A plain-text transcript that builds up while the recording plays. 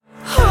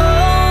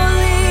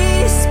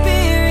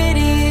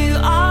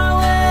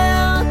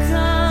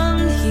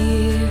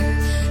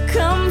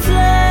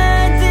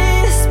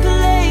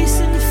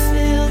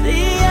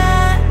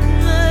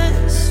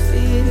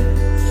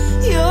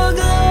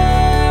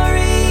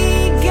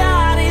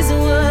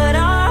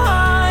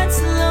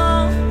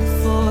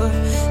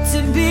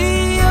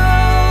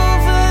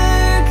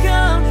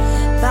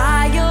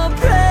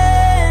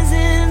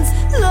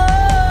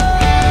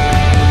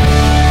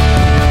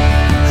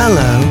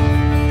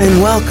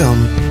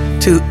Welcome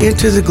to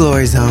Enter the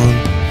Glory Zone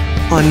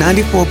on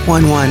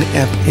 94.1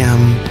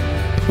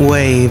 FM,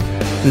 Wave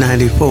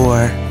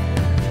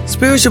 94.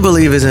 Spiritual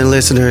believers and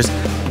listeners,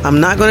 I'm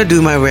not going to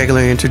do my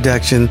regular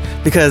introduction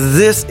because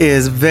this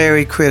is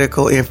very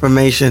critical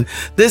information.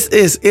 This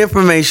is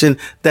information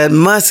that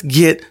must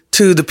get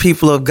to the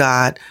people of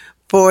God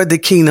for the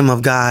kingdom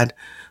of God.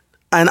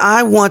 And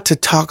I want to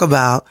talk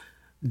about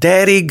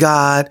Daddy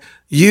God,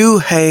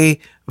 Yahweh,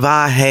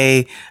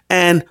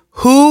 and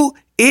who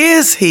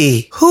is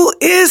he? Who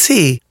is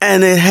he?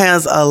 And it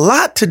has a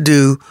lot to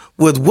do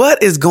with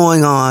what is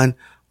going on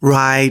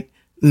right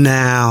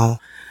now.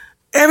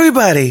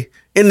 Everybody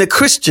in the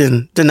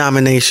Christian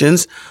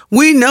denominations,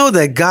 we know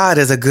that God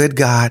is a good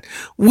God.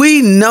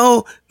 We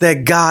know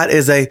that God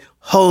is a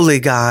holy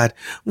God.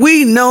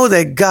 We know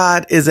that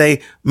God is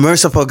a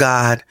merciful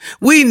God.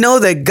 We know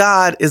that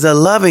God is a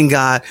loving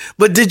God.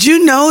 But did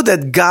you know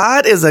that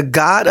God is a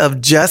God of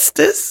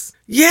justice?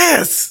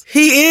 Yes,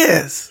 he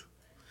is.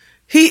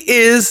 He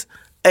is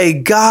a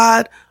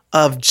God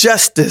of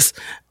justice,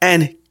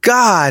 and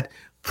God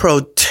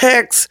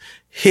protects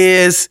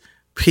his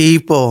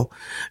people.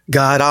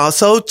 God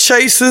also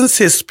chastens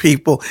his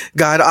people.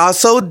 God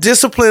also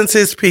disciplines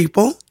his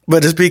people,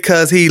 but it's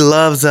because he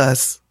loves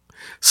us.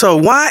 So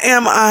why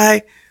am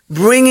I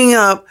bringing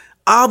up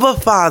Abba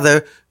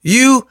Father,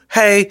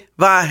 Yahweh?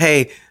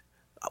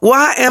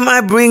 Why am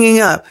I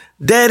bringing up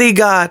Daddy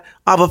God,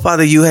 Abba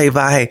Father,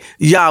 Yahweh,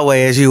 Yahweh,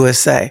 as you would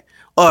say,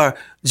 or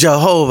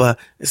Jehovah,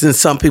 as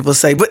some people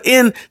say? But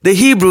in the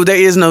Hebrew, there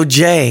is no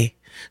J.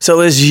 So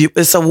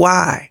it's a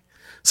Y.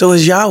 So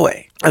it's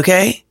Yahweh.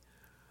 Okay.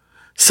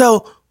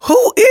 So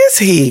who is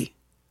he?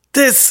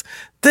 This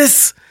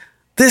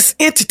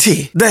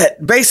entity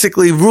that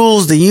basically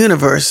rules the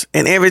universe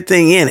and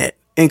everything in it,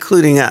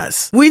 including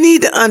us. We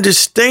need to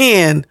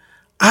understand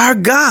our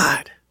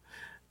God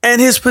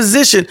and his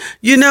position.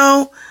 You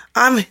know,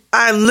 I'm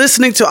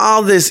listening to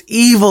all this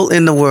evil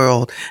in the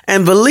world,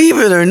 and believe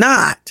it or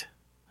not,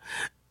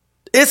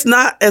 it's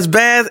not as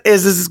bad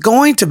as it's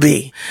going to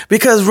be,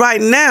 because right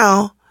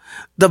now,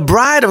 the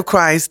bride of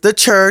Christ, the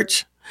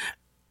church,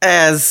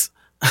 as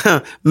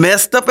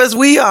messed up as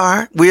we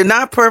are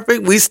not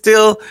perfect. We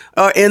still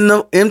are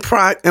in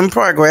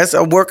progress,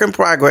 a work in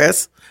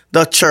progress,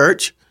 the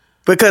church,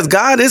 because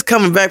God is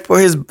coming back for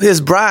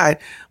his bride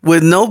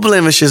with no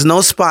blemishes,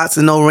 no spots,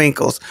 and no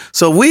wrinkles.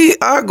 So we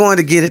are going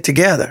to get it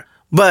together.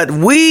 But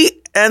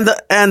we and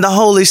the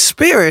Holy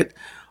Spirit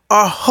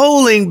are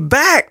holding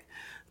back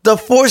the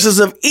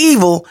forces of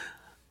evil,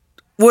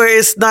 where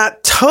it's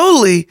not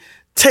totally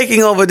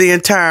taking over the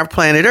entire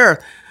planet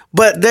Earth.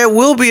 But there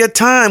will be a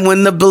time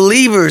when the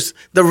believers,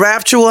 the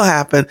rapture will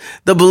happen,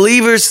 the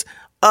believers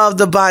of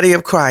the body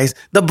of Christ,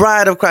 the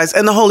bride of Christ,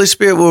 and the Holy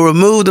Spirit will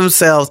remove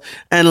themselves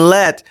and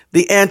let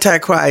the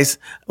Antichrist,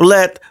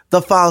 let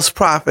the false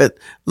prophet,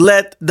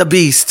 let the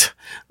beast,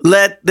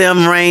 let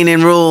them reign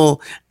and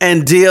rule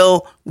and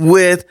deal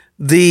with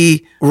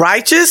the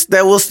righteous.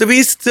 There will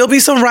still be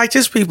some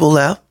righteous people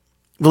left,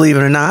 believe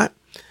it or not.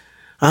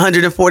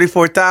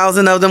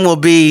 144,000 of them will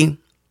be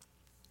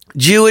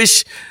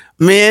Jewish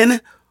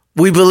men.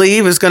 We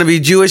believe it's going to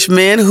be Jewish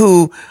men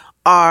who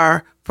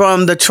are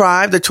from the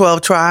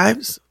 12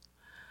 tribes,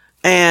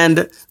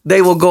 and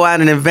they will go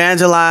out and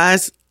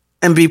evangelize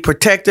and be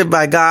protected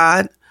by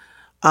God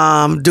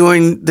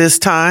during this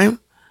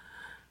time.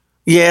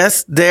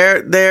 Yes,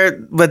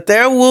 but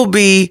there will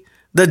be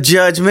the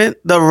judgment,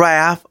 the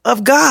wrath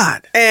of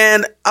God.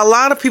 And a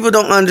lot of people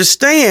don't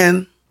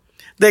understand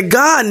that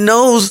God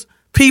knows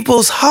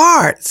people's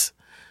hearts.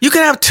 You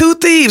can have two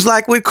thieves,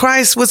 like when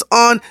Christ was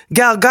on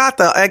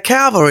Golgotha at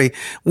Calvary,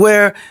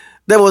 where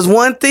there was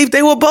one thief.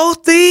 They were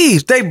both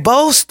thieves. They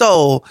both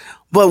stole,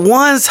 but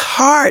one's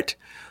heart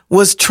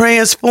was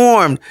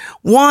transformed.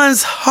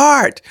 One's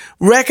heart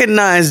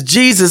recognized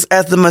Jesus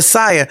as the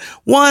Messiah.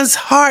 One's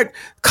heart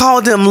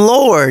called him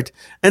Lord,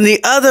 and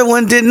the other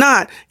one did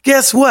not.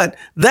 Guess what?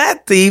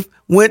 That thief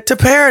went to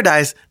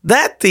paradise.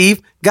 That thief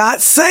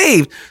got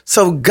saved.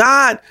 So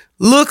God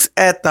looks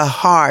at the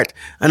heart.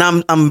 And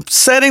I'm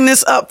setting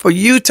this up for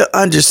you to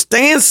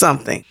understand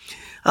something.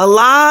 A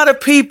lot of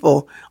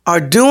people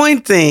are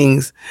doing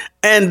things,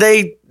 and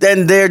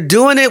they're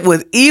doing it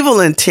with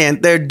evil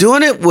intent. They're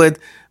doing it with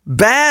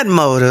bad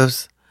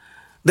motives.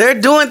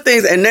 They're doing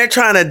things and they're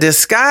trying to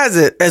disguise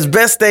it as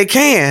best they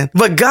can.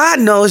 But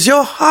God knows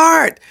your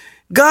heart.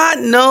 God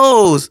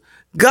knows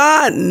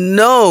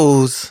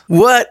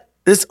what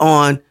is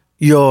on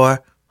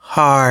your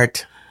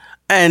heart.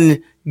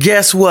 And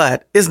guess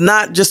what? It's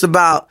not just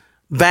about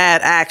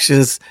bad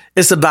actions.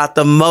 It's about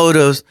the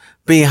motives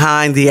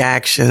behind the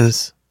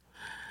actions.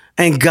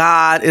 And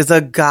God is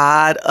a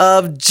God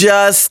of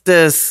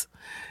justice.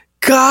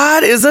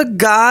 God is a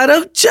God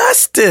of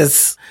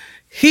justice.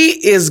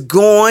 He is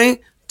going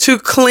to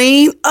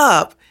clean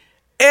up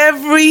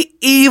every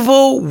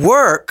evil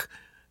work.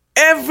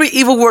 Every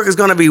evil work is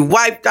going to be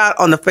wiped out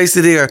on the face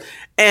of the earth.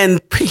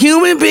 and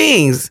human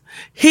beings.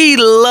 He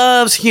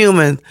loves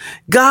humans.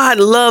 God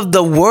loved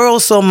the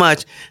world so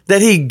much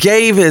that he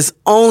gave his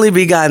only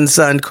begotten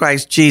son,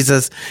 Christ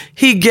Jesus.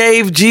 He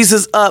gave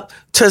Jesus up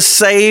to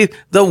save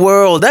the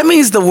world. That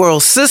means the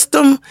world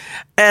system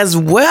as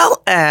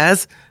well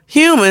as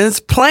humans,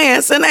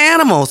 plants, and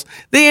animals,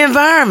 the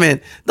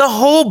environment, the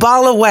whole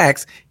ball of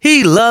wax.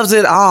 He loves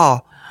it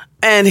all.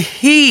 And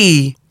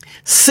he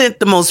sent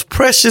the most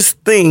precious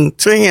thing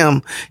to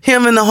him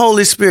and the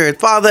Holy Spirit.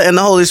 Father and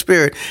the Holy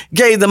Spirit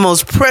gave the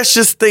most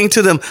precious thing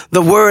to them,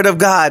 the Word of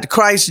God,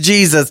 Christ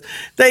Jesus.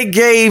 They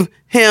gave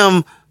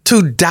him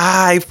to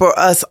die for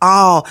us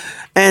all.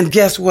 And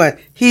guess what?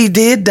 He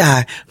did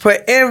die for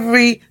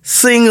every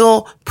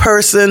single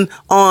person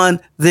on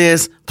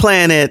this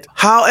planet.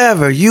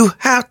 However, you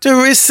have to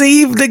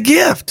receive the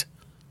gift.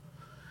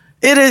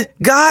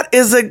 God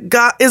is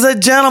a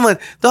gentleman.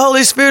 The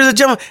Holy Spirit is a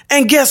gentleman.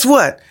 And guess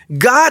what?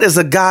 God is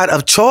a God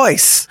of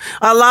choice.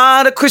 A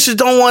lot of Christians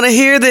don't want to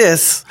hear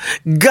this.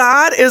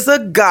 God is a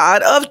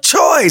God of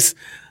choice,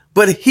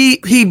 but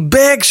he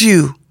begs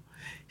you.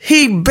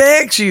 He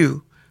begs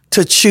you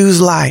to choose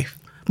life,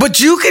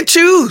 but you can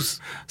choose.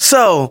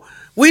 So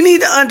we need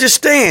to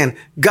understand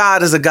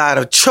God is a God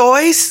of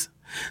choice.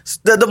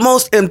 The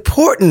most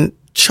important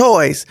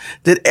choice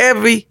that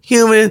every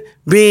human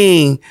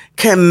being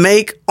can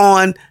make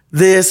on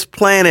this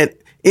planet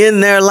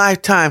in their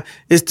lifetime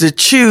is to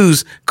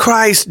choose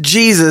Christ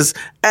Jesus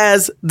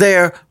as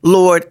their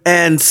Lord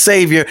and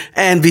Savior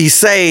and be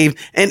saved.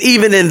 And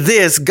even in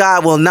this,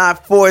 God will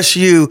not force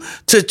you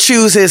to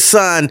choose his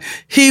son.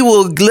 He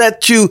will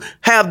let you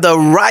have the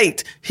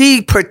right.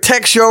 He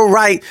protects your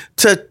right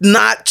to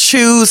not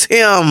choose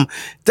him.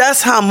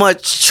 That's how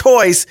much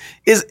choice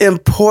is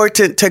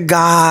important to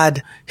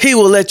God. He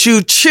will let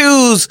you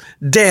choose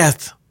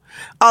death,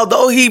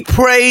 although he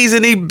prays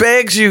and he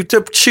begs you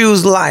to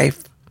choose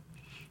life.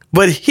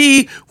 But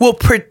he will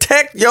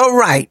protect your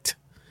right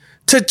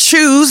to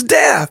choose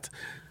death.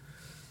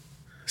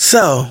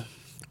 So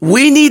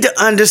we need to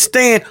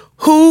understand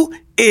who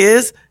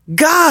is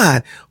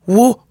God.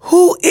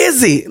 Who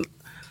is he?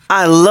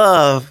 I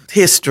love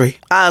history.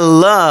 I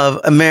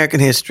love American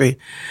history.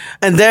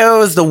 And there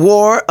was the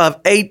War of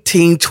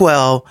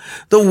 1812.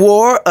 The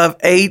War of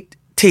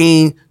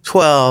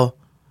 1812.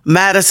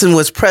 Madison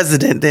was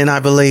president then,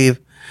 I believe.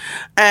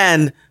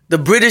 And the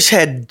British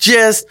had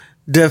just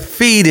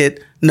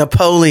defeated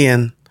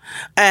Napoleon,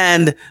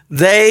 and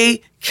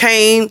they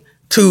came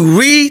to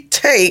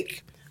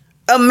retake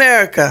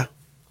America.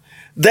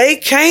 They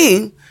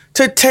came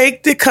to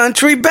take the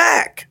country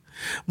back.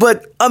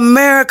 But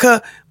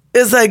America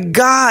is a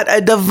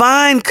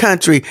divine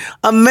country.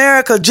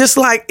 America, just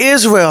like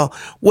Israel,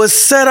 was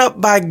set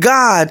up by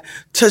God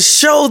to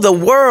show the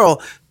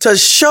world, to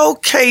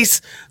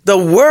showcase the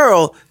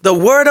world, the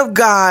Word of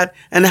God,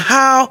 and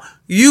how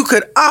you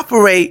could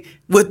operate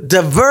with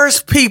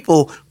diverse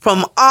people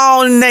from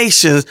all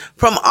nations,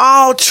 from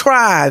all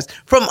tribes,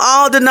 from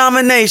all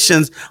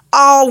denominations,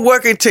 all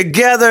working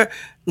together,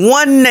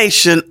 one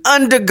nation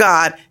under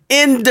God,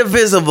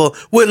 indivisible,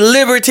 with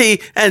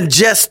liberty and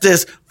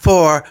justice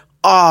for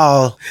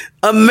all.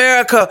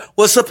 America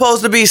was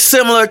supposed to be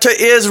similar to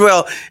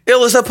Israel. It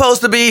was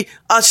supposed to be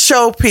a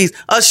showpiece,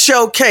 a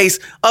showcase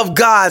of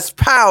God's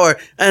power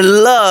and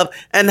love,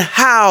 and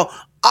how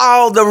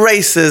all the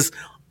races,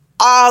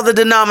 all the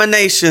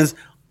denominations,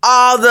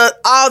 all the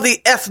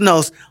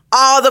ethnos,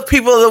 all the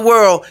people of the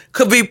world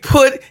could be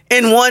put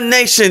in one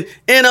nation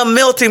in a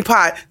melting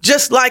pot,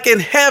 just like in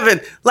heaven,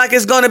 like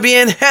it's going to be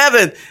in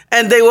heaven.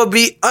 And they will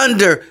be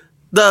under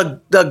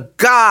the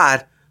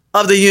God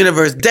of the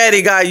universe,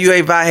 Daddy God,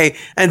 Yahweh,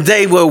 and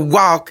they will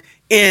walk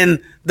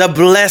in the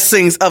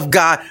blessings of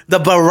God, the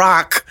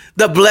Barak,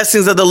 the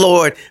blessings of the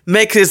Lord,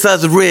 makes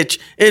us rich,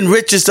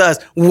 enriches us,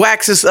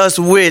 waxes us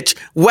rich,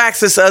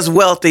 waxes us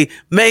wealthy,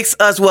 makes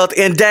us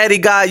wealthy. And Daddy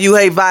God,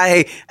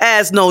 Yahweh,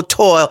 adds no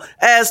toil,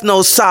 adds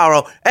no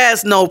sorrow,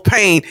 adds no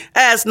pain,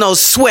 adds no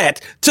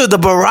sweat to the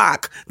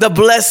Barak, the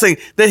blessing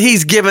that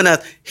he's given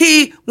us.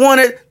 He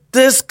wanted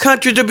this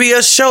country to be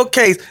a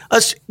showcase.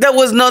 There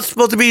was not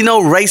supposed to be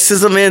no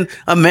racism in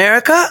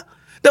America.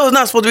 There was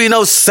not supposed to be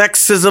no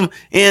sexism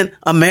in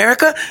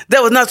America.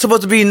 There was not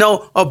supposed to be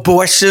no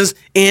abortions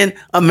in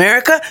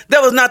America.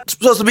 There was not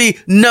supposed to be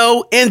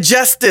no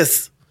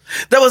injustice.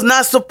 There was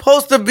not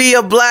supposed to be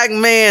a black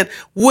man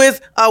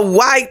with a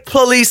white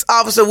police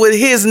officer with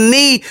his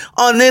knee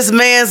on this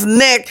man's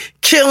neck,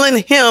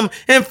 killing him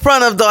in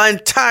front of the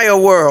entire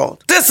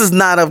world. This is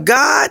not of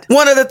God.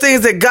 One of the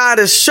things that God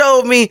has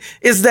showed me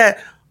is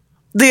that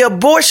the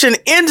abortion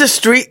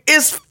industry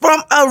is from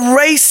a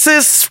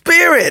racist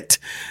spirit.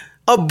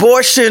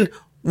 Abortion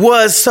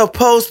was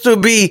supposed to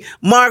be,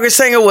 Margaret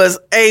Sanger was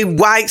a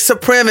white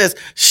supremacist.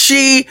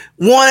 She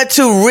wanted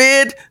to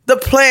rid the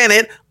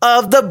planet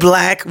of the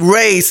black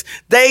race.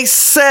 They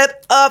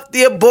set up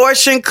the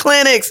abortion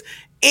clinics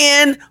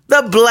in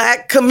the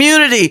black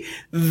community.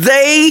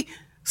 They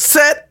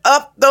set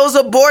up those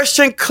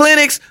abortion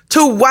clinics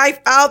to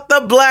wipe out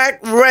the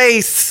black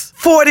race.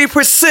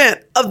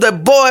 40% of the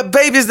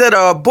babies that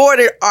are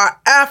aborted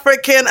are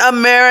African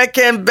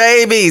American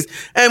babies,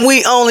 and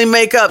we only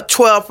make up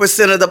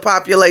 12% of the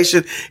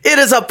population. It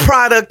is a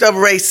product of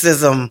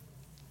racism.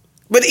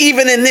 But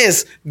even in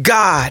this,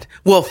 God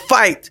will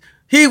fight.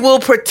 He will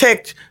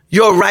protect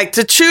your right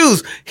to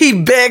choose.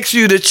 He begs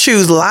you to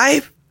choose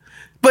life,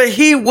 but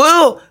he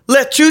will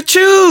let you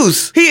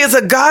choose. He is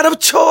a God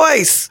of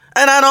choice.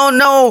 And I don't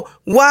know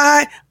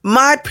why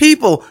my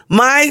people,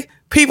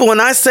 when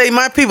I say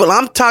my people,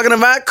 I'm talking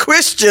about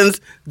Christians,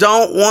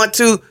 don't want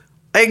to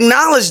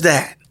acknowledge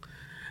that.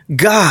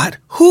 God,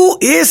 who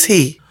is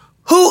he?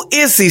 Who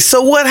is he?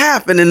 So what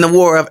happened in the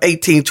War of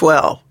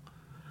 1812?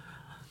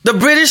 The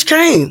British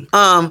came.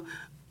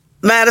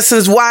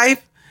 Madison's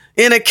wife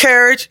in a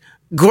carriage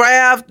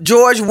grabbed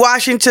George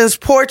Washington's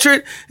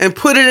portrait and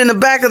put it in the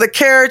back of the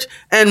carriage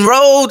and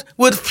rode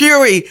with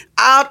fury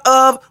out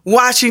of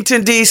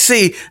Washington,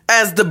 D.C.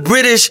 as the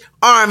British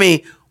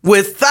Army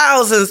with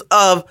thousands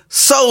of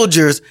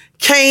soldiers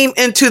came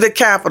into the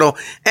Capitol.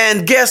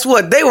 And guess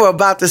what? They were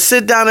about to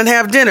sit down and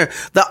have dinner.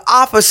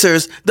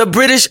 The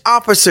British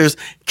officers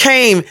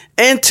came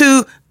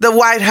into the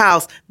White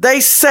House. They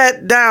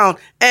sat down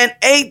and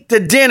ate the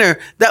dinner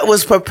that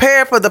was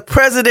prepared for the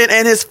president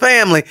and his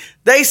family.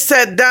 They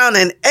sat down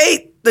and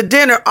ate the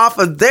dinner off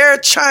of their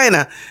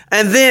china.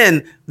 And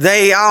then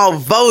they all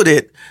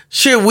voted,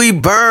 should we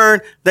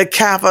burn the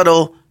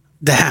Capitol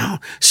down?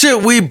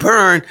 Should we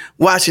burn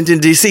Washington,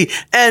 D.C.?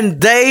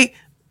 And they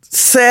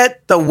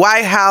set the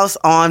White House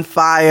on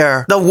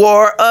fire. The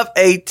War of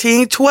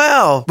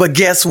 1812. But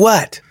guess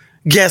what?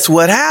 Guess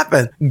what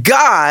happened?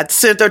 God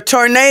sent a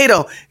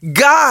tornado.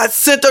 God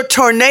sent a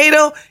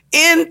tornado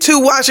into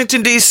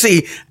Washington,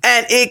 D.C.,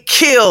 and it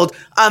killed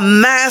a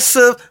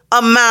massive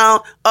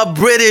amount of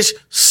British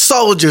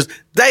soldiers.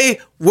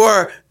 They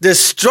were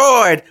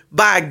destroyed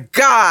by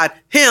God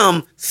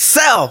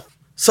himself.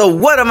 So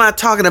what am I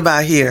talking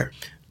about here?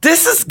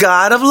 This is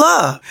God of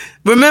love.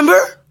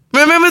 Remember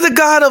the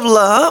God of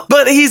love,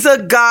 but he's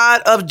a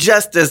God of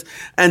justice.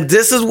 And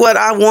this is what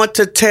I want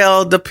to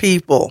tell the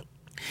people.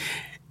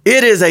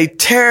 It is a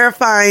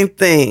terrifying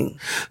thing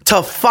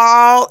to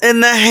fall in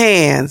the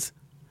hands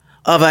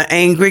of an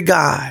angry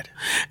God.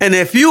 And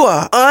if you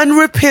are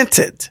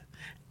unrepentant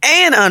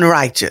and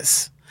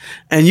unrighteous,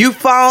 and you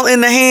fall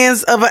in the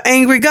hands of an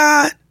angry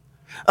God,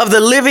 of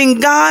the living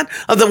God,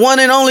 of the one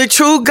and only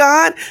true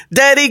God,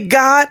 Daddy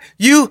God,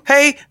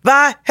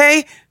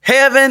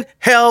 heaven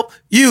help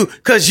you,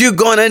 because you're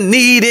going to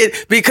need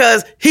it,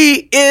 because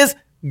he is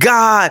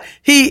God.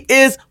 He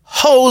is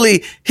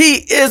holy. He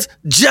is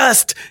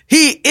just.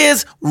 He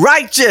is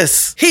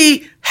righteous.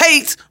 He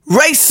hates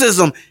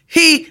racism.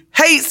 He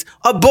hates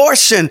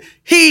abortion.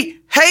 He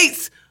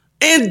hates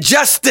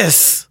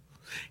injustice.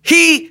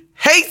 He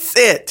hates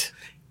it.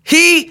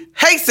 He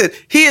hates it.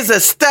 He has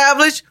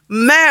established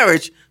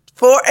marriage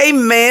for a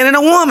man and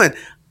a woman.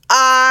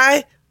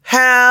 I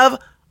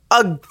have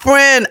a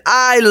friend.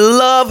 I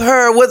love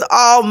her with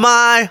all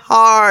my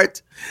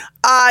heart.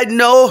 I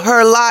know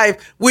her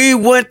life. We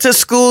went to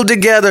school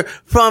together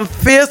from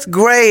 5th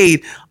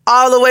grade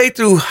all the way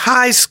through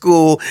high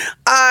school.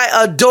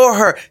 I adore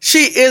her.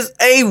 She is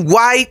a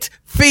white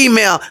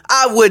female.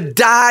 I would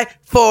die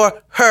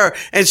for her.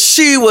 And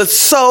she was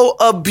so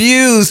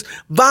abused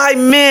by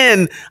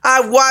men.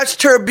 I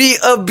watched her be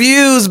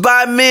abused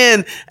by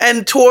men.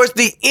 And towards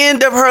the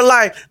end of her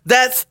life,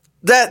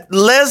 that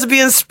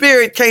lesbian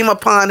spirit came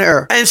upon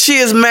her, and she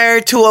is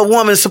married to a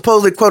woman,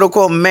 supposedly, quote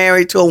unquote,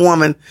 married to a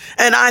woman.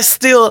 And I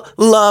still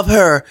love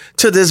her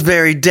to this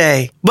very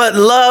day. But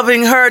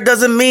loving her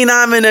doesn't mean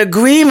I'm in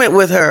agreement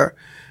with her.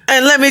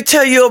 And let me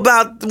tell you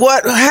about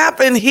what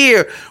happened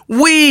here.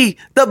 We,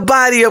 the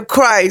body of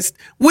Christ,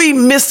 we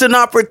missed an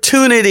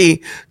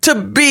opportunity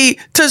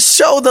to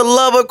show the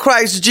love of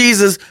Christ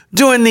Jesus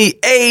during the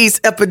AIDS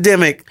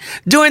epidemic.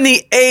 During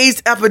the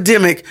AIDS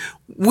epidemic,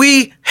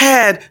 we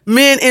had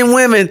men and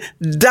women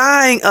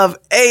dying of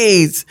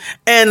AIDS,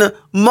 and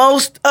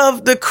most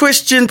of the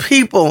Christian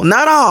people,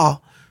 not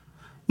all,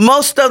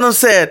 most of them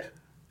said,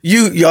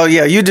 you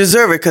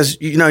deserve it, because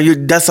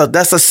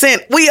that's a sin.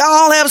 We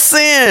all have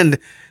sinned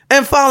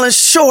and fallen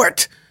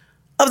short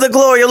of the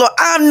glory of the Lord.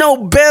 I'm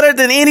no better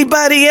than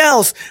anybody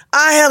else.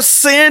 I have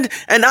sinned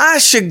and I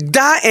should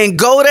die and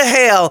go to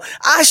hell.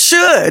 I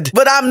should,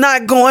 but I'm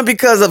not going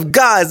because of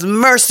God's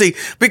mercy,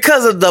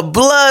 because of the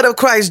blood of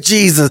Christ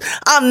Jesus.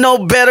 I'm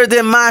no better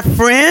than my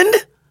friend.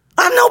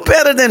 I'm no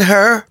better than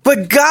her,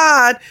 but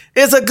God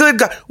is a good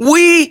God.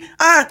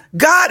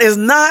 God is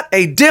not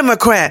a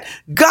Democrat.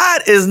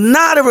 God is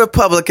not a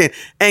Republican,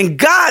 and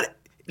God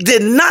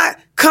did not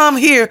come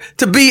here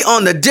to be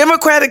on the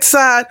Democratic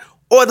side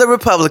or the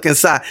Republican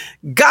side.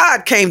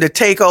 God came to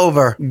take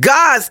over.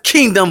 God's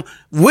kingdom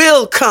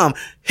will come.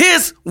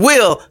 His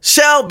will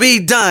shall be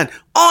done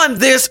on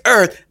this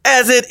earth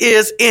as it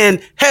is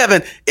in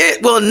heaven.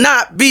 It will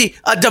not be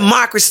a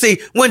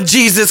democracy when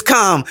Jesus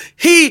comes.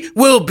 He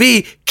will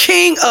be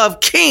King of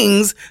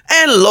kings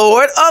and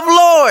Lord of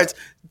lords.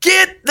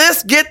 Get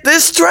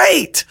this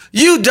straight.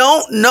 You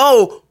don't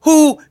know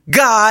who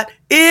God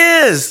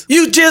is.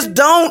 You just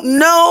don't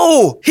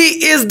know.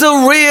 He is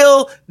the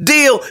real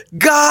deal.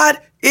 God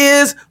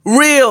is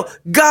real.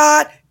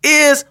 God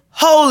is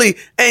holy.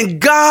 And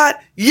God,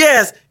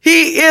 yes,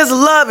 he is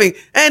loving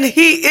and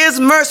he is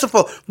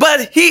merciful,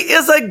 but he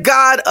is a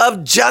God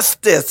of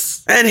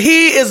justice. And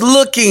he is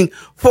looking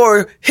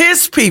for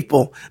his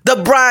people, the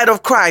bride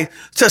of Christ,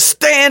 to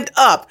stand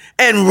up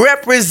and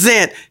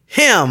represent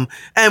him.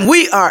 And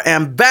we are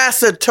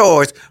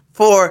ambassadors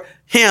for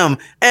him.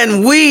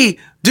 And we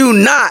do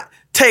not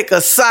take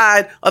a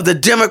side of the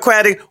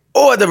Democratic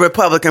or the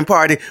Republican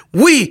Party.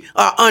 We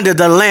are under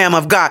the Lamb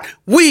of God.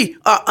 We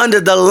are under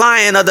the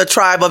Lion of the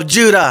tribe of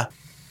Judah.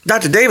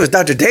 Dr.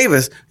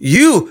 Davis,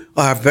 you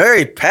are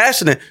very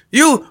passionate.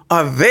 You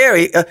are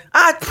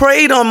I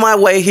prayed on my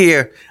way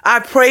here. I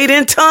prayed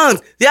in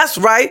tongues. That's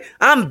right.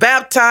 I'm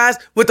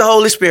baptized with the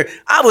Holy Spirit.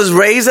 I was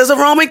raised as a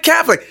Roman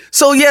Catholic.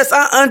 So yes,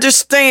 I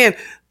understand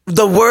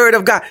the word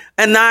of God.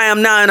 And I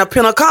am now in a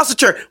Pentecostal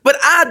church, but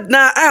I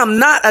am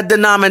not a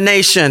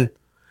denomination.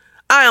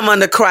 I am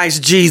under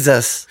Christ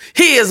Jesus.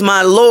 He is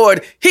my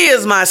Lord. He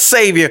is my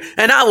Savior.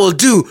 And I will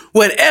do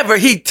whatever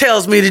he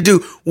tells me to do,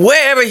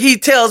 wherever he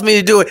tells me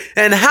to do it,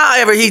 and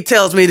however he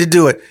tells me to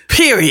do it.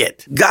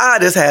 Period.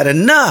 God has had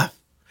enough.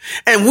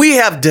 And we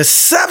have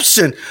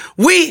deception.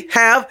 We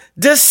have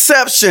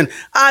deception.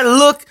 I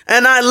look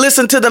and I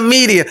listen to the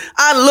media.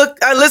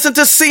 I listen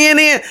to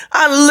CNN.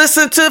 I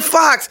listen to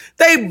Fox.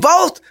 They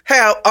both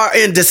are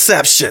in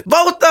deception.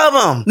 Both of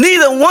them.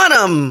 Neither one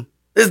of them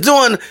is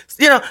doing,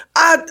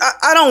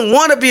 I don't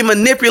want to be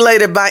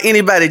manipulated by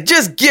anybody.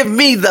 Just give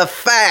me the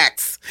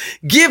facts.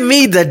 Give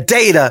me the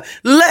data.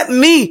 Let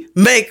me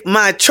make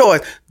my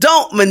choice.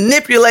 Don't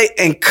manipulate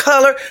and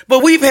color.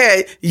 But we've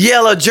had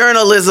yellow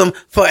journalism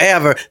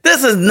forever.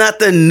 This is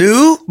nothing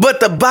new. But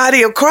the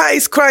body of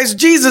Christ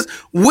Jesus,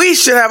 we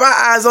should have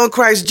our eyes on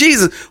Christ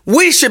Jesus.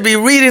 We should be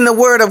reading the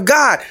word of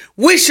God.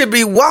 We should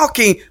be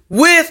walking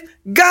with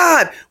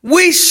God.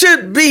 We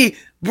should be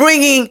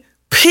bringing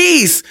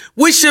peace.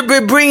 We should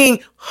be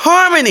bringing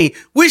harmony.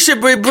 We should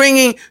be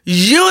bringing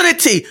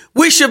unity.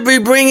 We should be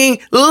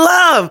bringing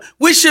love.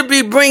 We should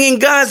be bringing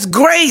God's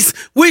grace.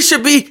 We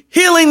should be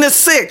healing the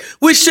sick.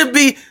 We should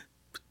be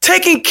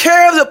taking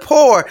care of the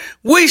poor.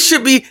 We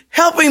should be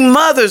helping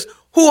mothers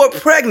who are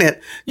pregnant.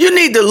 You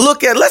need to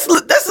look at,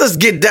 let's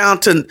get down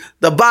to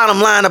the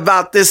bottom line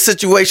about this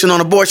situation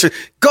on abortion.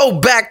 Go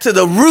back to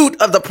the root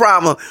of the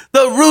problem.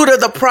 The root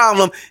of the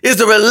problem is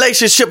the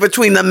relationship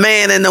between the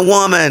man and the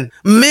woman.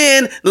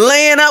 Men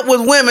laying up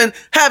with women,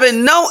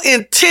 having no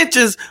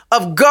intentions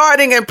of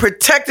guarding and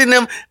protecting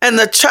them and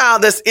the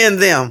child that's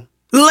in them.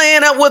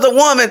 Laying up with a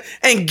woman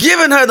and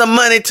giving her the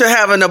money to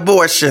have an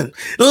abortion.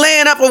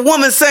 Laying up a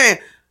woman saying,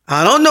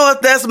 I don't know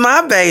if that's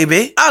my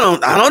baby. I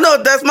don't know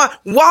if that's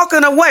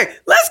walking away.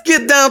 Let's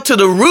get down to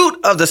the root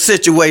of the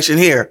situation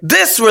here.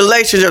 This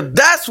relationship,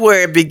 that's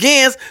where it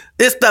begins.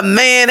 It's the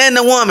man and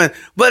the woman,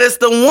 but it's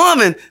the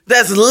woman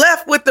that's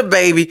left with the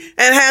baby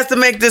and has to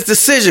make this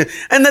decision.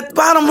 And the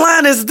bottom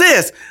line is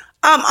this.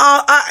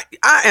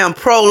 I am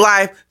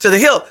pro-life to the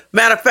hilt.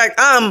 Matter of fact,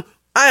 I'm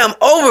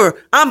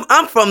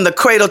from the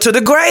cradle to the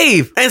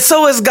grave. And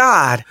so is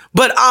God.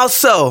 But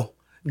also,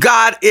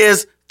 God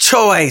is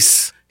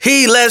choice.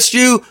 He lets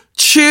you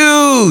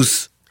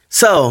choose.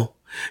 So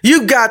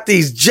you got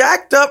these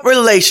jacked up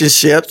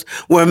relationships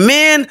where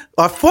men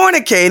are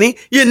fornicating.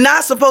 You're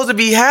not supposed to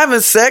be having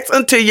sex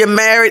until you're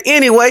married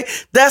anyway.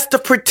 That's to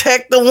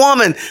protect the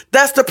woman.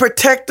 That's to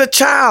protect the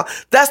child.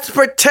 That's to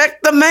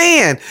protect the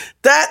man.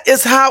 That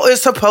is how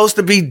it's supposed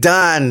to be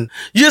done.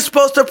 You're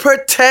supposed to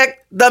protect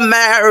the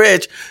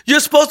marriage.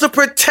 You're supposed to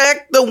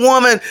protect the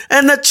woman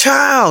and the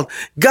child.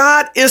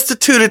 God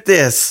instituted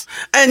this.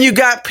 And you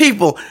got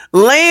people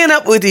laying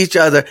up with each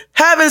other,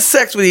 having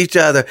sex with each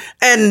other,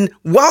 and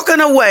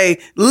walking away,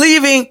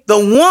 leaving the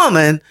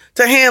woman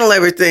to handle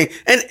everything.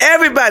 And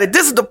everybody,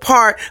 this is the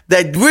part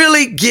that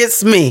really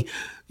gets me.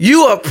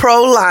 You are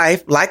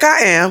pro-life, like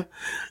I am.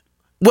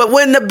 But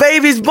when the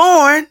baby's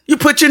born, you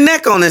put your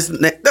neck on his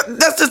neck.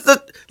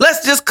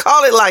 Let's just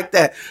call it like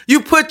that. You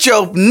put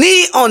your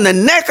knee on the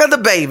neck of the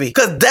baby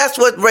because that's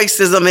what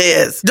racism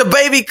is. The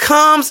baby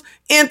comes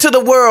into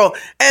the world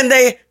and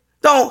they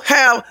don't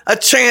have a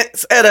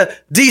chance at a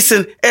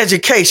decent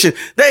education.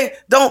 They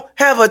don't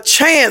have a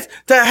chance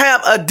to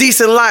have a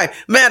decent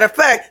life. Matter of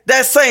fact,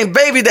 that same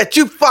baby that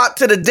you fought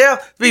to the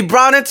death to be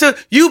brought into,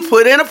 you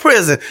put in a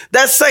prison.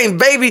 That same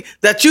baby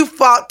that you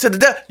fought to the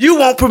death, you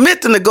won't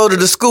permit them to go to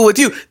the school with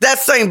you. That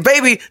same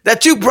baby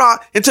that you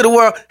brought into the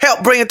world,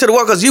 helped bring into the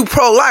world because you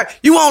pro-life,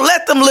 you won't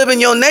let them live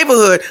in your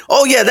neighborhood.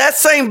 Oh yeah, that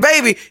same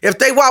baby, if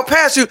they walk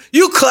past you,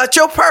 you clutch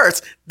your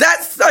purse.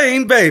 That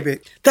same baby,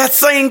 that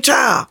same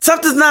child.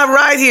 Something's not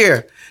right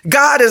here.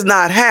 God is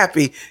not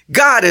happy.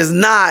 God is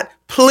not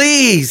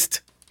pleased.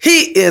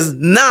 He is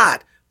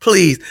not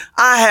pleased.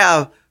 I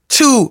have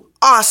two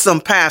awesome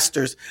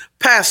pastors,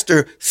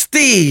 Pastor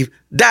Steve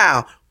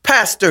Dow,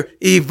 Pastor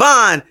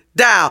Yvonne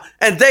Dow,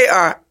 and they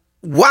are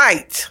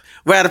white.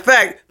 Matter of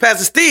fact,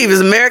 Pastor Steve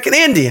is American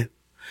Indian.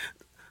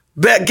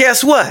 But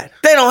guess what?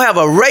 They don't have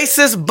a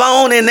racist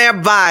bone in their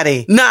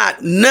body.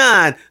 Not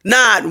none,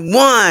 not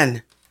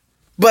one.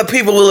 But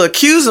people will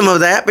accuse them of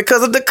that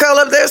because of the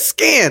color of their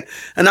skin.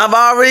 And I've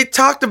already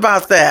talked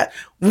about that.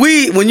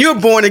 When you're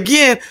born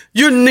again,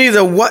 you're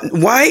neither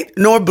white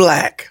nor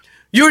black.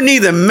 You're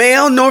neither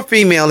male nor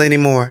female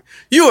anymore.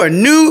 You are a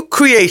new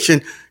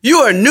creation. You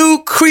are a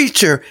new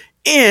creature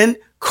in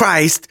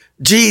Christ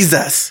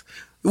Jesus.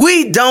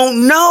 We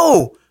don't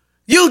know.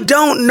 You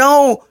don't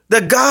know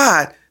the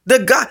God.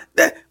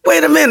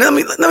 Wait a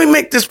minute. Let me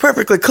make this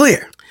perfectly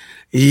clear.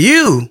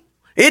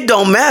 It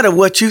don't matter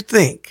what you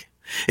think.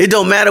 It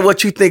don't matter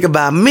what you think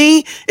about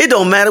me. It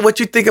don't matter what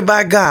you think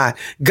about God.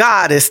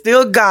 God is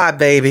still God,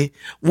 baby.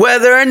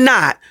 Whether or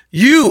not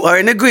you are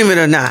in agreement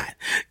or not.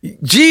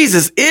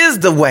 Jesus is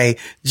the way.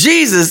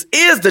 Jesus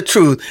is the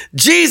truth.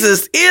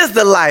 Jesus is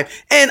the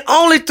life. And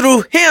only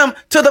through him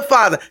to the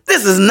Father.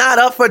 This is not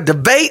up for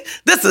debate.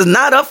 This is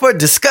not up for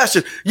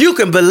discussion. You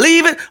can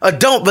believe it or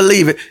don't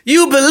believe it.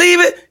 You believe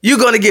it, you're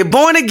going to get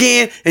born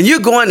again and you're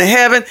going to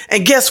heaven.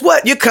 And guess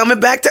what? You're coming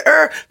back to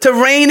earth to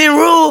reign and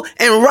rule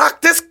and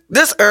rock this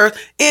earth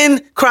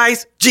in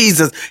Christ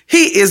Jesus.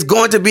 He is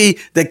going to be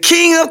the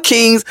King of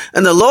Kings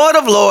and the Lord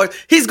of Lords.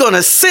 He's going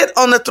to sit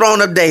on the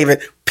throne of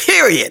David,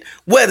 period,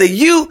 whether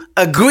you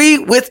agree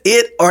with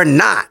it or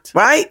not,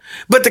 right?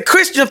 But the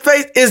Christian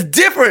faith is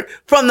different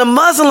from the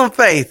Muslim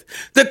faith.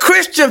 The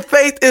Christian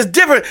faith is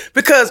different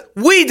because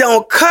we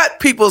don't cut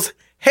people's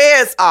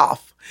heads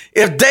off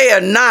if they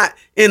are not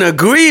in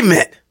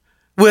agreement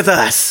with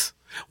us.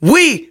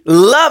 We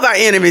love our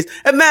enemies.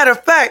 As a matter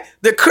of fact,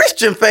 the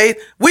Christian faith,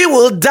 we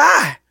will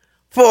die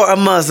for a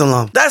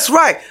Muslim. That's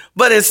right.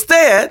 But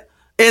instead,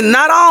 and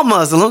not all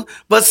Muslims,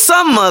 but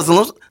some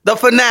Muslims, the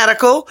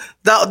fanatical,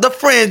 the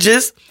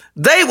fringes,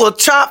 they will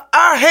chop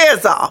our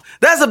heads off.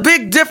 There's a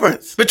big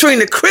difference between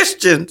the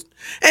Christians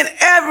and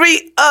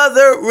every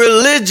other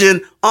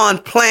religion on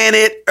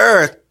planet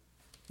Earth.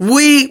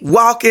 We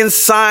walk in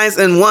signs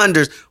and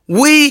wonders.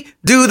 We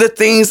do the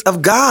things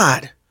of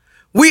God.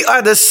 We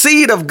are the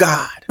seed of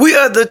God. We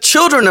are the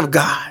children of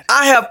God.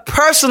 I have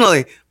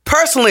personally,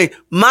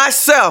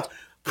 myself,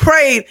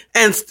 prayed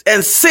and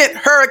sent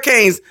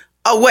hurricanes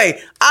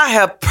away. I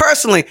have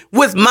personally,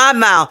 with my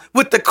mouth,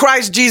 with the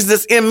Christ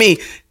Jesus in me,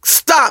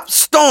 stopped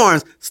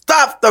storms,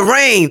 stopped the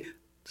rain,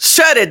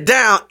 shut it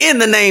down in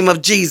the name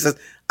of Jesus.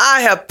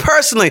 I have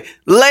personally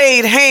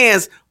laid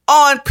hands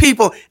on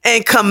people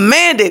and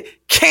commanded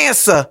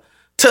cancer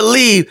to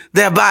leave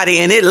their body,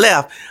 and it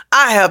left.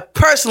 I have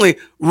personally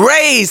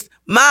raised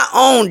my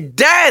own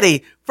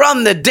daddy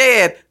from the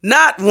dead,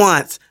 not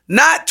once,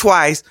 not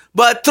twice,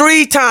 but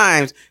 3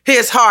 times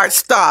his heart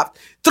stopped.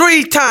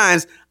 3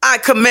 times I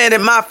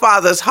commanded my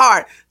father's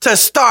heart to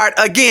start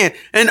again.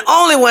 And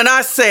only when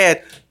I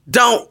said,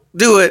 don't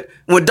do it,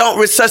 don't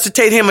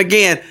resuscitate him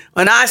again,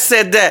 when I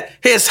said that,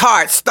 his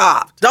heart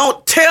stopped.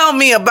 Don't tell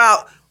me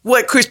about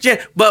what Christian,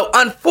 but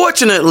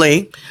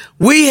unfortunately,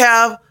 we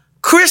have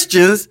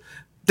Christians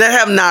that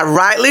have not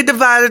rightly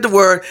divided the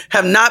word,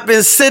 have not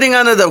been sitting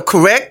under the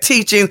correct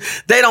teaching.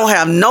 They don't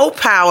have no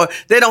power.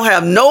 They don't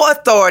have no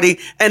authority,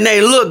 and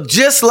they look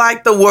just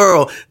like the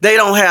world. They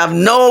don't have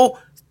no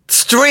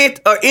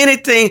strength or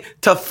anything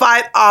to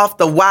fight off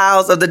the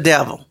wiles of the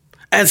devil.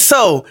 And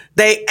so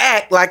they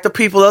act like the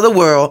people of the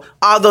world,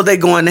 although they're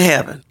going to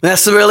heaven.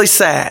 That's really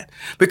sad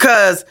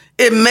because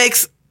it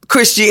makes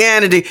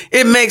Christianity,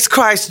 it makes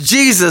Christ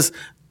Jesus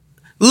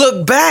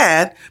look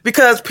bad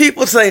because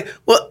people say,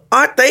 well,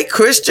 aren't they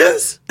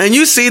Christians? And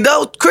you see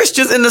those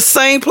Christians in the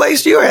same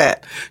place you're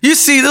at. You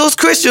see those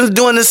Christians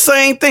doing the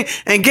same thing.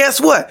 And guess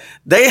what?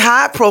 They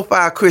high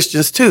profile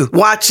Christians too,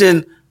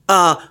 watching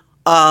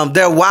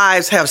their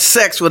wives have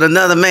sex with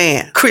another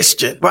man.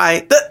 Christian,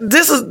 right?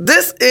 This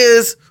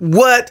is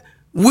what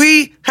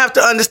we have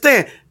to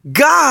understand.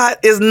 God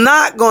is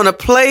not going to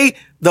play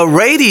the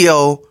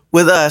radio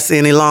with us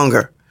any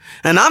longer.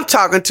 And I'm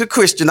talking to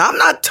Christian. I'm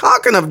not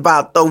talking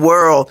about the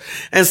world.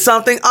 And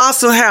something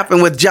awesome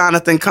happened with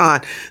Jonathan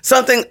Cahn.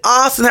 Something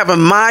awesome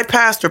happened. My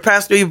pastor,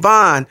 Pastor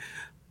Yvonne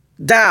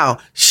Dow,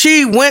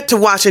 she went to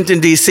Washington,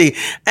 D.C.,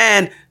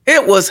 and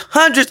it was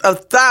hundreds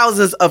of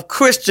thousands of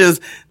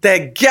Christians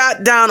that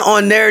got down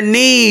on their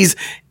knees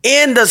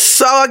in the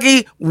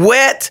soggy,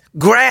 wet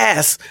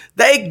grass.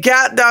 They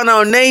got down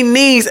on their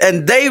knees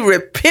and they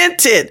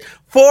repented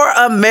for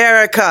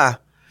America.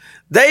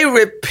 They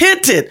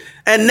repented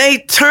and they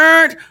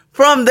turned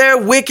from their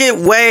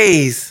wicked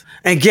ways.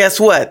 And guess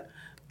what?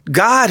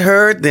 God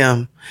heard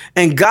them,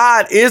 and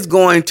God is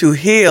going to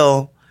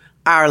heal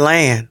our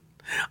land.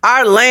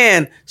 Our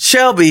land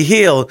shall be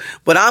healed.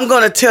 But I'm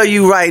going to tell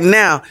you right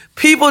now,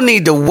 people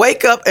need to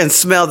wake up and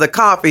smell the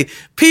coffee.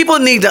 People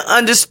need to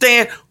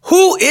understand,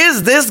 who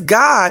is this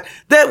God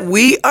that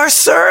we are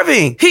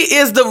serving? He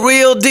is the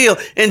real deal.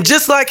 And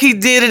just like he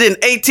did it in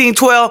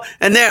 1812,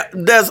 and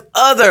there's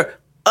other,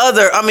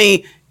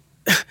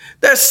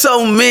 there's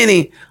so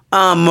many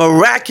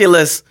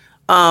miraculous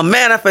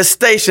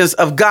manifestations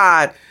of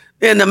God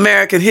in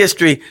American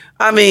history.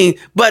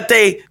 But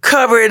they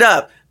cover it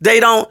up. They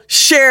don't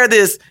share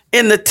this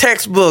in the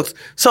textbooks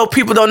so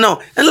people don't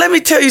know. And let me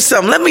tell you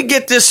something. Let me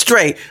get this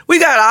straight. We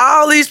got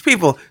all these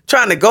people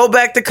trying to go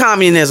back to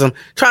communism,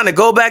 trying to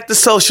go back to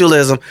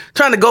socialism,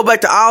 trying to go back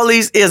to all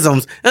these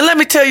isms. And let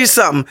me tell you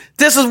something.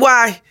 This is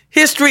why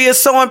history is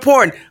so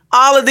important.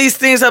 All of these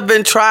things have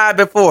been tried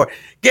before.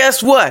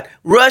 Guess what?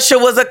 Russia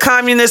was a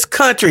communist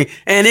country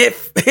and it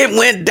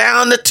went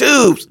down the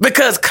tubes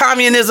because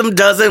communism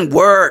doesn't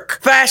work.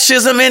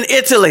 Fascism in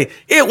Italy,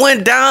 it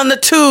went down the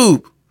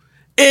tube.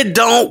 It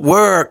don't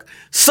work.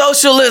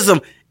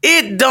 Socialism,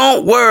 it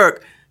don't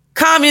work.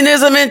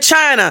 Communism in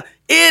China,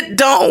 it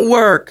don't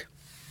work.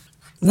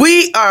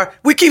 We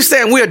keep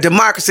saying we're a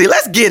democracy.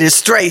 Let's get it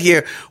straight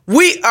here.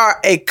 We are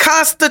a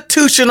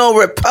constitutional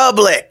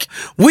republic.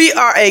 We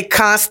are a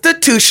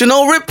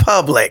constitutional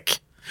republic.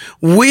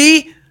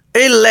 We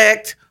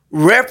elect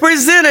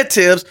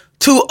representatives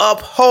to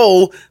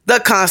uphold the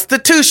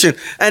Constitution.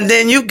 And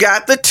then you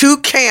got the two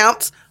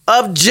camps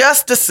of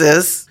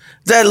justices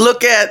that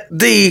look at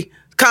the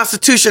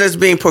Constitution as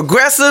being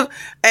progressive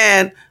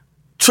and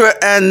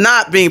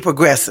not being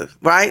progressive,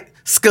 right?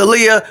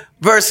 Scalia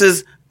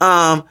versus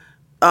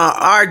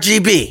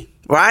RGB,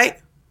 right?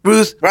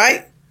 Ruth,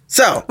 right?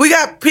 So we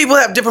got people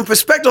that have different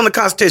perspectives on the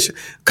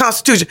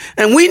Constitution,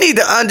 and we need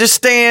to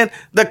understand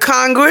the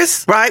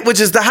Congress, right? Which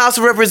is the House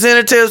of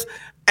Representatives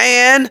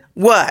and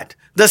what?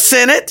 The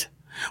Senate.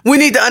 We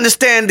need to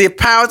understand the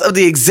powers of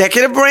the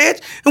executive branch,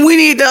 and we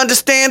need to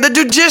understand the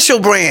judicial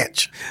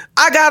branch.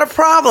 I got a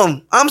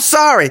problem. I'm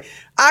sorry.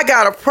 I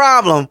got a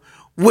problem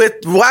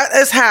with what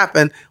has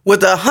happened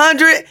with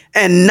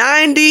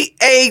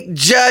 198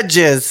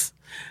 judges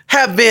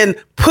have been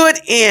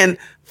put in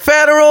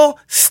federal,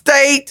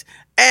 state,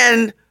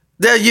 and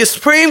the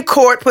Supreme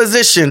Court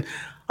position.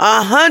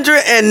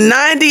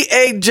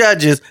 198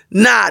 judges.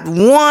 Not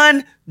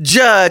one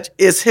judge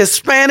is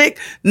Hispanic.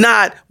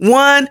 Not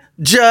one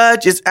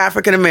judge is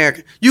African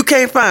American. You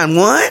can't find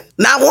one?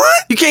 Not one?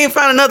 You can't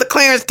find another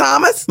Clarence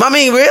Thomas? I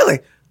mean, really?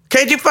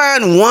 Can't you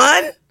find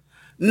one?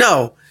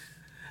 No.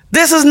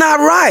 This is not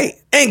right.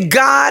 And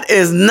God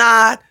is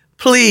not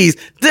pleased.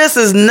 This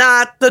is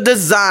not the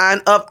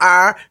design of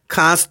our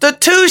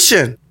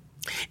Constitution.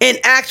 In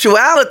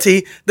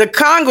actuality, the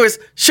Congress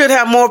should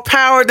have more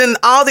power than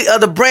all the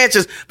other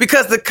branches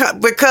because the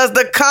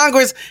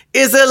Congress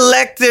is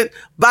elected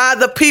by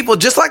the people,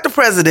 just like the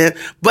president,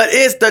 but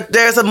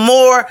there's a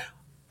more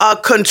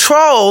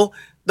control.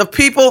 The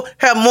people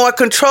have more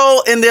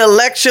control in the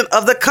election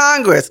of the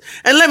Congress.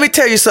 And let me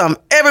tell you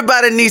something.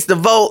 Everybody needs to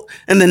vote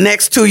in the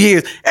next 2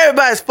 years.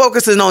 Everybody's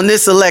focusing on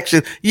this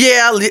election.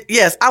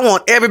 Yes, I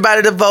want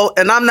everybody to vote.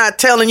 And I'm not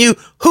telling you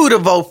who to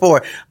vote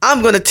for.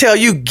 I'm going to tell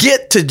you,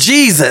 get to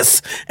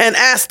Jesus and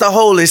ask the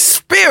Holy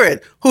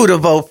Spirit who to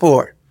vote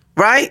for.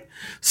 Right?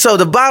 So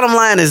the bottom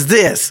line is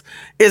this,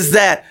 is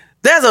that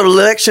there's an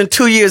election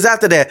 2 years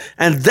after that,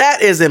 and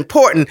that is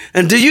important.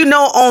 And do you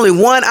know only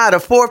 1 out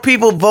of 4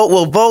 people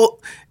will vote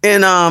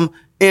in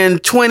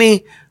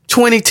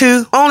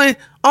 2022? Only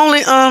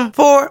 1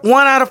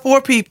 out of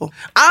 4 people.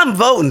 I'm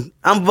voting.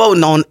 I'm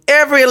voting on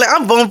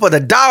I'm voting for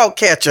the dog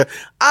catcher.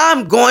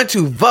 I'm going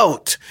to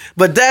vote.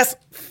 But that's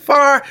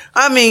far.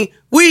 I mean,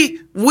 we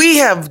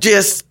have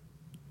just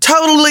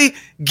totally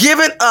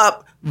given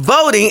up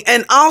voting,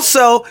 and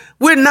also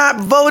we're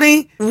not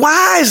voting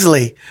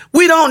wisely.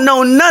 We don't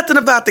know nothing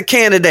about the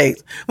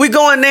candidates. We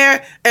go in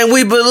there and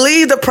we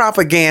believe the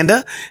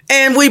propaganda,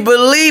 and we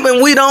believe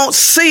and we don't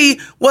see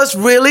what's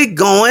really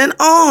going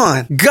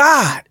on.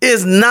 God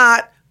is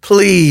not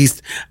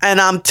pleased.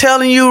 And I'm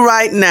telling you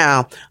right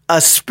now,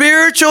 a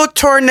spiritual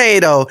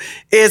tornado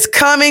is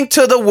coming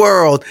to the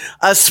world.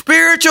 A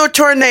spiritual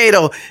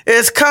tornado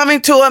is coming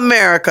to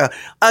America.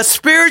 A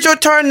spiritual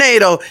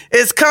tornado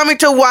is coming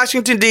to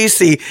Washington,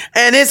 D.C.,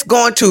 and it's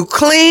going to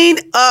clean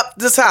up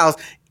this house.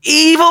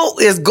 Evil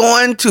is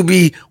going to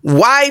be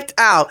wiped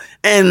out,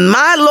 and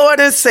my Lord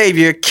and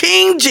Savior,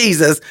 King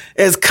Jesus,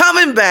 is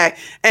coming back,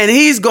 and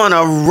he's going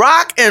to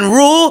rock and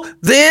rule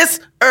this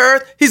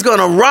earth. He's going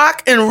to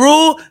rock and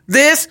rule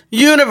this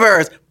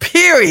universe,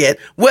 period,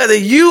 whether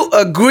you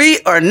agree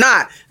or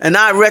not. And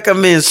I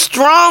recommend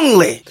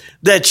strongly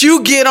that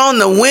you get on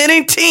the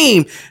winning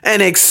team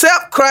and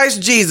accept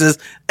Christ Jesus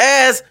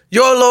as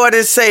your Lord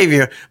and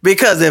Savior.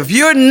 Because if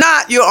you're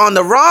not, you're on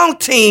the wrong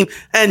team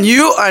and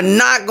you are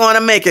not going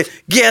to make it.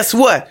 Guess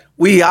what?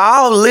 We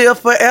all live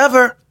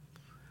forever.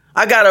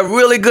 I got a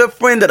really good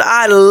friend that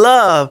I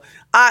love.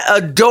 I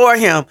adore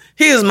him.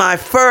 He is my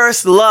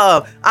first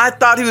love. I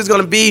thought he was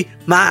going to be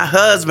my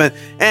husband,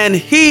 and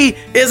he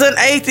is an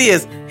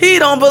atheist. He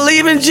don't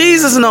believe in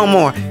Jesus no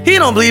more. He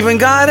don't believe in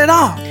God at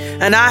all.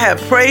 And I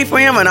have prayed for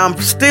him, and I'm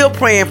still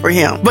praying for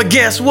him. But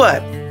guess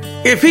what?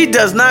 If he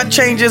does not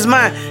change his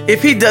mind,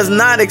 if he does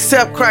not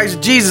accept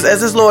Christ Jesus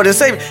as his Lord and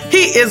Savior,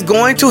 he is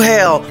going to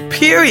hell,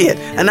 period.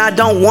 And I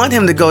don't want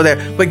him to go there.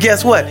 But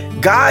guess what?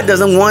 God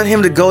doesn't want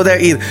him to go there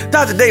either.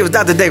 Dr. Davis,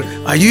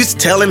 are you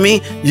telling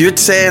me you're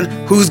saying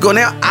who's going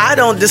there? I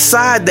don't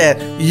decide that.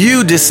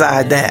 You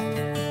decide that.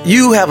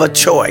 You have a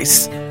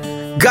choice.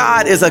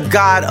 God is a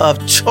God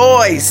of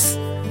choice,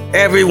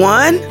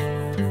 everyone.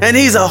 And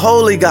he's a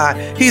holy God.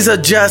 He's a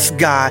just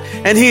God.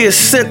 And he has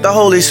sent the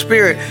Holy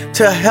Spirit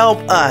to help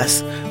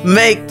us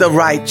make the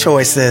right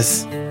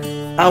choices.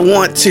 I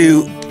want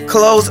to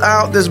close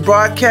out this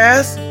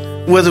broadcast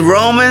with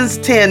Romans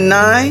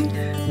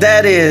 10:9.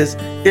 That is,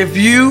 if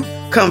you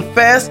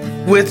confess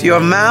with your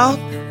mouth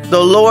the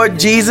Lord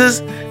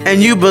Jesus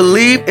and you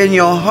believe in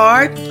your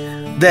heart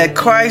that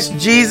Christ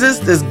Jesus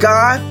is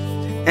God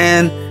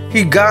and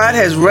God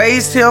has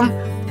raised him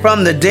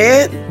from the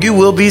dead, you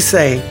will be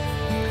saved.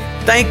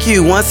 Thank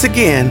you once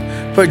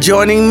again for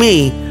joining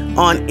me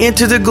on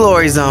Into the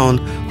Glory Zone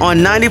on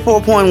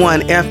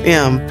 94.1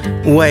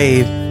 FM,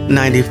 Wave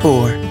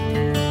 94.